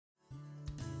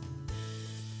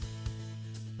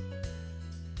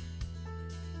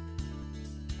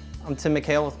I'm Tim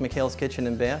McHale with McHale's Kitchen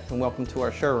and Bath, and welcome to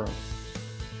our showroom.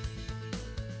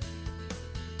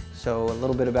 So a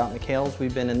little bit about McHale's.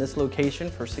 We've been in this location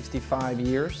for 65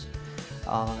 years.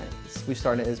 We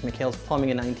started as McHale's Plumbing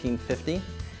in 1950,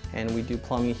 and we do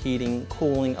plumbing, heating,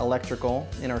 cooling, electrical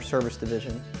in our service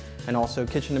division, and also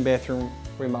kitchen and bathroom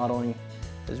remodeling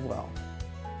as well.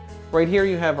 Right here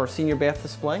you have our senior bath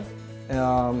display.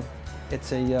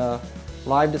 It's a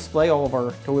live display. All of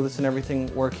our toilets and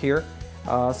everything work here.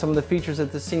 Some of the features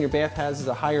that this senior bath has is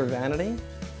a higher vanity,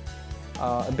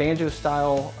 a banjo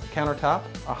style countertop,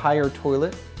 a higher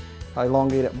toilet,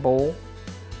 elongated bowl.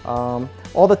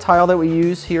 All the tile that we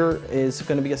use here is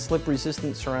going to be a slip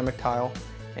resistant ceramic tile,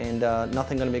 and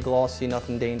nothing going to be glossy,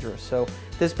 nothing dangerous. So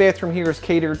this bathroom here is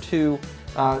catered to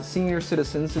senior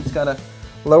citizens. It's got a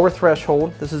lower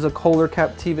threshold. This is a Kohler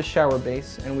Captiva shower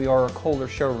base, and we are a Kohler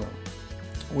showroom.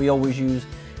 We always use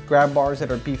grab bars that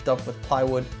are beefed up with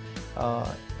plywood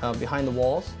behind the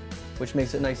walls, which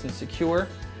makes it nice and secure.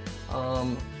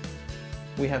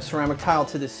 We have ceramic tile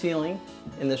to the ceiling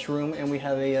in this room, and we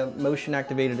have a motion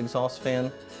activated exhaust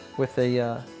fan with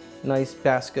a nice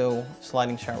Basco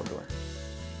sliding shower door.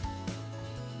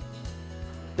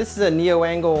 This is a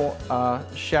neo-angle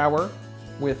shower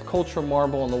with cultural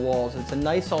marble on the walls. It's a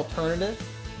nice alternative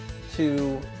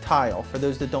to tile. For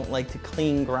those that don't like to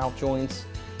clean grout joints,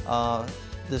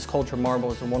 this cultural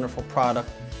marble is a wonderful product.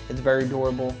 It's very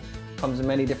durable, comes in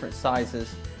many different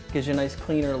sizes, gives you a nice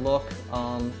cleaner look,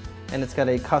 and it's got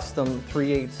a custom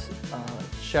 3/8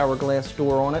 shower glass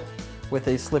door on it with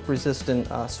a slip resistant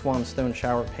swan stone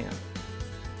shower pan.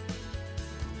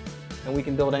 And we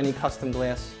can build any custom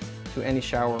glass to any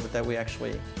shower that we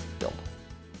actually build.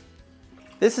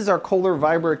 This is our Kohler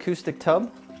Vibra acoustic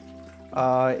tub.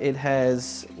 It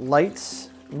has lights,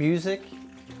 music,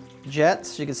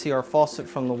 jets. You can see our faucet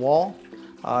from the wall.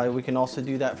 We can also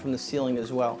do that from the ceiling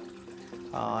as well.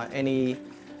 Any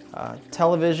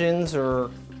televisions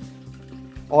or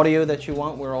audio that you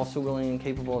want, we're also willing and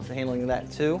capable of handling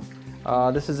that too.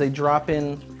 This is a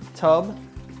drop-in tub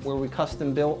where we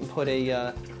custom built and put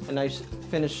a nice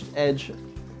finished edge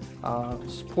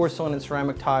porcelain and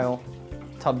ceramic tile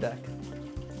tub deck.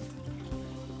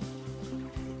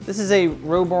 This is a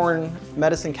Roborn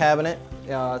medicine cabinet.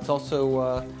 It's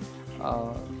also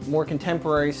more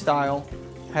contemporary style.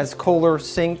 Has Kohler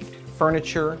sink,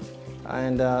 furniture,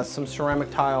 and some ceramic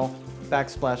tile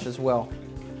backsplash as well.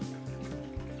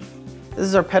 This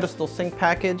is our pedestal sink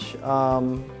package.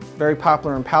 Very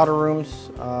popular in powder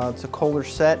rooms. It's a Kohler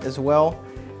set as well,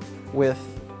 with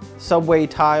subway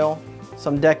tile,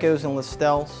 some decos and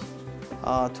listels,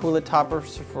 toilet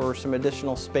toppers for some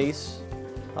additional space.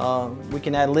 We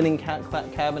can add linen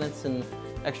cabinets and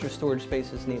extra storage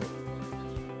space as needed.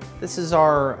 This is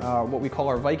our what we call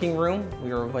our Viking room.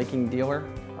 We are a Viking dealer.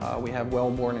 We have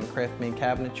well-born and craft-made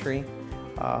cabinetry.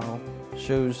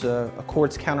 Shows a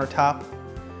quartz countertop,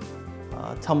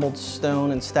 tumbled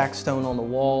stone and stacked stone on the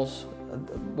walls.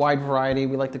 A wide variety.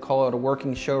 We like to call it a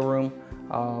working showroom.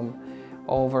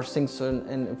 All of our sinks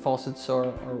and faucets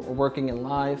are working and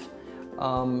live.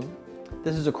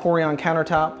 This is a Corian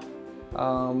countertop.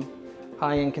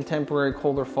 High-end contemporary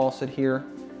Kohler faucet here.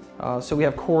 So we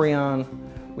have Corian,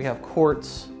 we have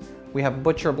quartz, we have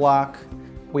butcher block,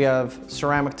 we have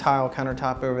ceramic tile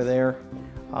countertop over there.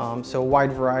 So a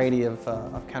wide variety of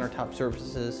countertop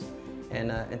surfaces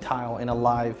and tile in a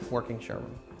live working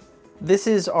showroom. This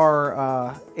is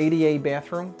our ADA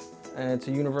bathroom, and it's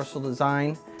a universal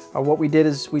design. What we did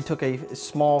is we took a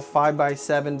small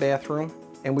 5x7 bathroom,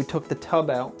 and we took the tub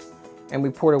out and we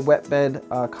poured a wet bed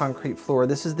concrete floor.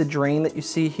 This is the drain that you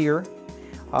see here.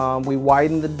 We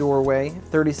widened the doorway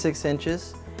 36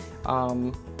 inches.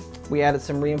 We added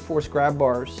some reinforced grab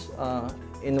bars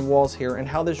in the walls here. And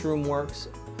how this room works,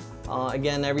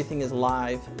 again, everything is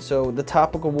live. So the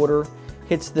topical water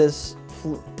hits this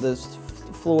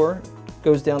floor,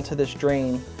 goes down to this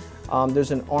drain.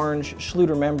 There's an orange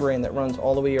Schluter membrane that runs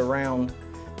all the way around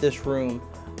this room,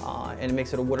 and it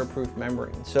makes it a waterproof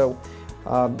membrane. So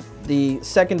the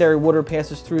secondary water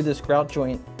passes through this grout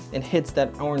joint and hits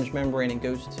that orange membrane and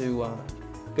goes to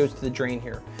the drain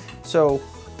here. So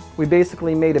we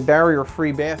basically made a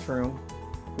barrier-free bathroom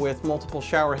with multiple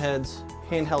shower heads,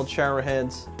 handheld shower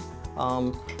heads,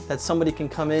 that somebody can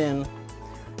come in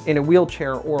a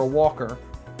wheelchair or a walker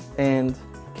and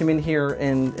come in here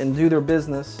and do their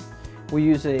business. We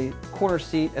use a corner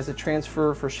seat as a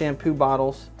transfer for shampoo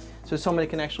bottles, so somebody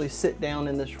can actually sit down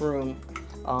in this room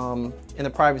in the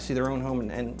privacy of their own home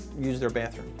and use their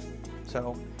bathroom.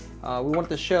 So we wanted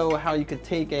to show how you could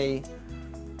take a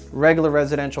regular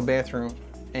residential bathroom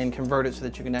and convert it so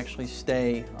that you can actually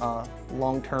stay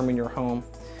long-term in your home.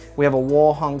 We have a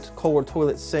wall-hung Kohler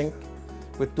toilet sink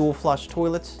with dual flush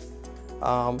toilets.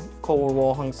 Kohler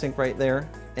wall-hung sink right there,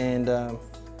 and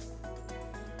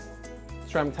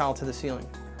ceramic tile to the ceiling.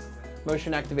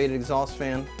 Motion-activated exhaust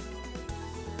fan.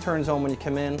 Turns on when you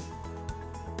come in,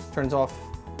 turns off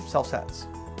self-sets.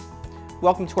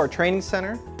 Welcome to our training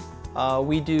center.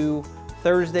 We do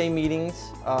Thursday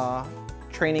meetings,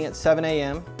 training at 7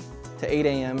 a.m. to 8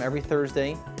 a.m. every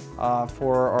Thursday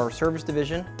for our service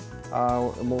division.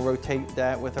 We'll rotate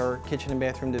that with our kitchen and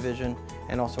bathroom division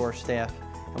and also our staff.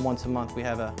 And once a month we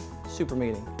have a super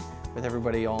meeting with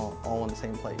everybody all in the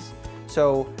same place.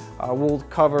 So we'll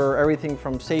cover everything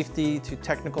from safety to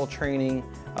technical training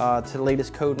to the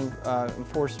latest code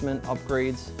enforcement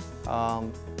upgrades.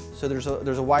 So there's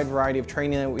a wide variety of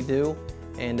training that we do,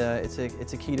 and it's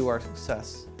a key to our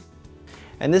success.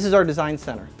 And this is our design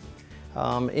center.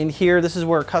 In here, this is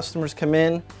where customers come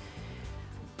in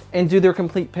and do their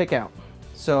complete pick out.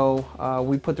 So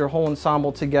we put their whole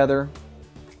ensemble together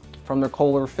from their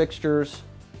Kohler fixtures,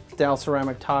 Dow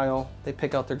ceramic tile. They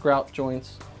pick out their grout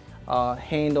joints,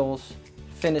 handles,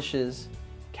 finishes,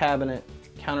 cabinet,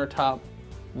 countertop,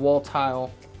 wall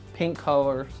tile, paint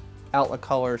colors, outlet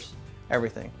colors,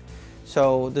 everything.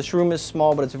 So this room is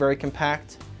small, but it's very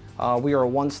compact. We are a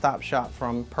one-stop shop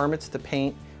from permits to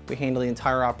paint. We handle the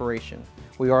entire operation.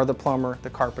 We are the plumber, the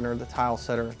carpenter, the tile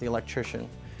setter, the electrician.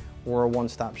 We're a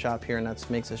one-stop shop here, and that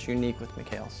makes us unique with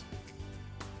McHale's.